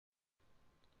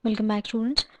Welcome back,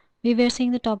 students. We were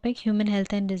seeing the topic human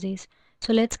health and disease.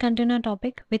 So let's continue our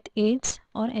topic with AIDS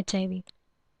or HIV.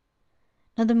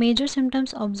 Now, the major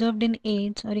symptoms observed in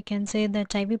AIDS, or you can say the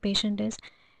HIV patient, is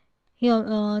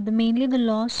mainly the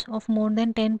loss of more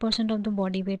than 10% of the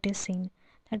body weight is seen.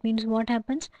 That means what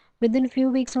happens within few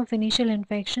weeks of initial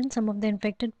infection, some of the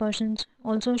infected persons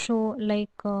also show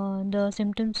the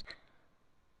symptoms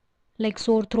like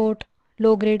sore throat,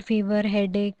 low grade fever,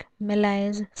 headache,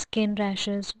 malaise, skin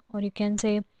rashes, or you can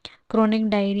say chronic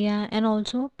diarrhea, and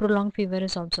also prolonged fever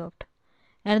is observed.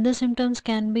 Other symptoms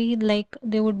can be like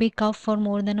they would be cough for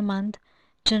more than a month,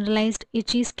 generalized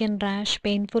itchy skin rash,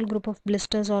 painful group of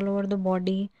blisters all over the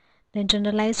body, then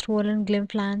generalized swollen lymph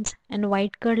glands, and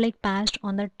white curd like patch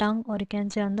on the tongue, or you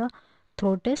can say on the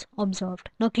throat is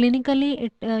observed. Now clinically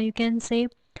you can say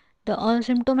the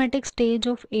asymptomatic stage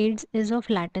of AIDS is of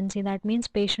latency. That means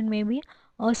patient may be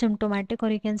asymptomatic,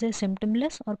 or you can say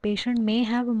symptomless, or patient may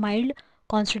have mild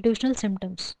constitutional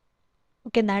symptoms.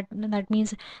 Okay, that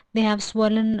means they have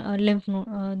swollen lymph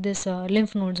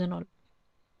nodes and all.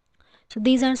 So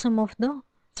these are some of the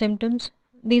symptoms.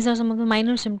 These are some of the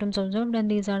minor symptoms observed, and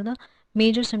these are the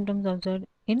major symptoms observed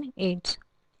in AIDS.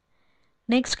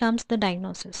 Next comes the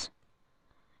diagnosis.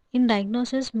 In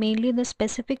diagnosis, mainly the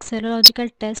specific serological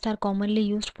tests are commonly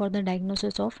used for the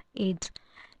diagnosis of AIDS.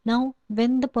 Now,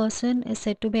 when the person is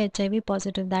said to be HIV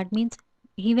positive, that means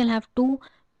he will have two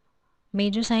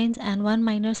major signs and one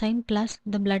minor sign, plus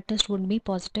the blood test would be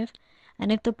positive.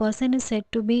 And if the person is said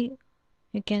to be,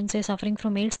 you can say, suffering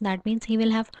from AIDS, that means he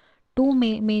will have two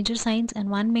major signs and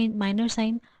one minor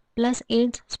sign, plus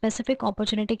AIDS specific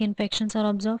opportunistic infections are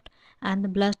observed and the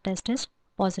blood test is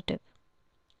positive.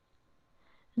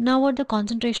 Now, what the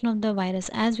concentration of the virus?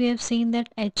 As we have seen that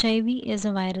HIV is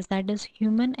a virus, that is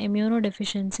human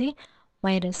immunodeficiency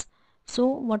virus. So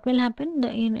what will happen?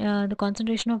 The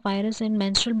concentration of virus in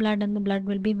menstrual blood and the blood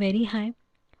will be very high.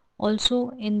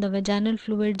 Also in the vaginal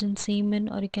fluids and semen,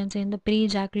 or you can say in the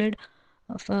pre-ejaculate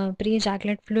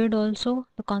fluid, also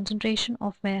the concentration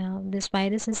of this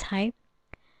virus is high.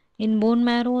 In bone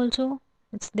marrow also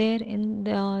it's there. In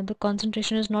the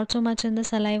concentration is not so much in the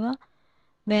saliva,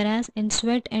 whereas in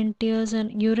sweat and tears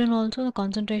and urine also the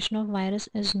concentration of virus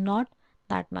is not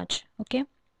that much. Okay,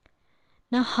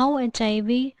 now how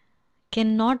HIV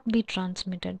cannot be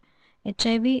transmitted?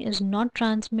 HIV is not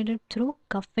transmitted through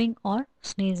coughing or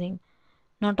sneezing,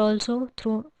 not also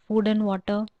through food and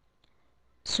water,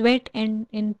 sweat, and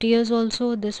in tears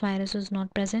also this virus is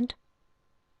not present.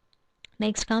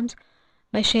 Next comes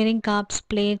by sharing cups,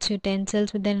 plates,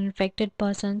 utensils with an infected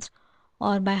persons,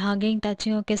 or by hugging,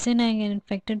 touching, or kissing an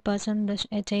infected person, the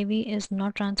HIV is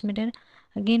not transmitted.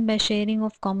 Again, by sharing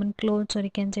of common clothes, or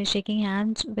you can say shaking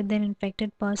hands with an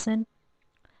infected person,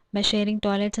 by sharing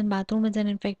toilets and bathroom with an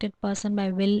infected person, by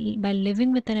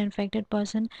living with an infected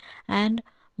person, and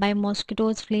by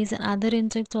mosquitoes, fleas, and other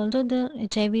insects also, the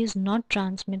HIV is not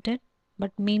transmitted,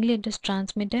 but mainly it is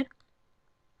transmitted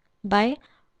by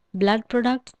blood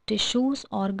products, tissues,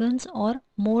 organs, or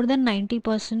more than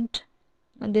 90%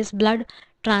 this blood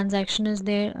transaction is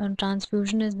there and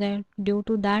transfusion is there. Due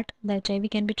to that, the HIV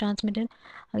can be transmitted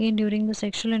again during the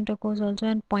sexual intercourse also,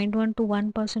 and 0.1 to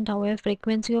 1%, however,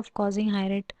 frequency of causing high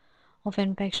rate of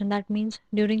infection. That means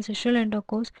during sexual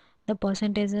intercourse the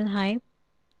percentage is high.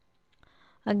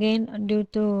 Again, due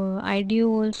to IDU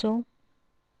also,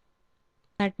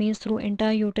 that means through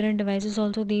intrauterine devices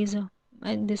also this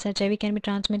HIV can be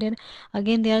transmitted.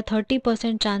 Again, there are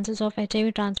 30% chances of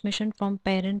HIV transmission from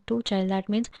parent to child. That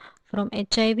means from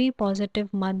HIV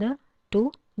positive mother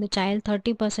to the child,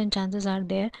 30% chances are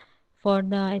there for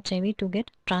the HIV to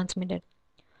get transmitted.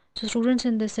 So students,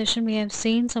 in this session we have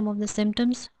seen some of the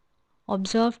symptoms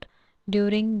observed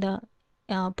during the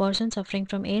person suffering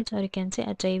from AIDS, or you can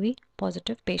say HIV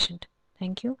positive patient.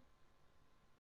 Thank you.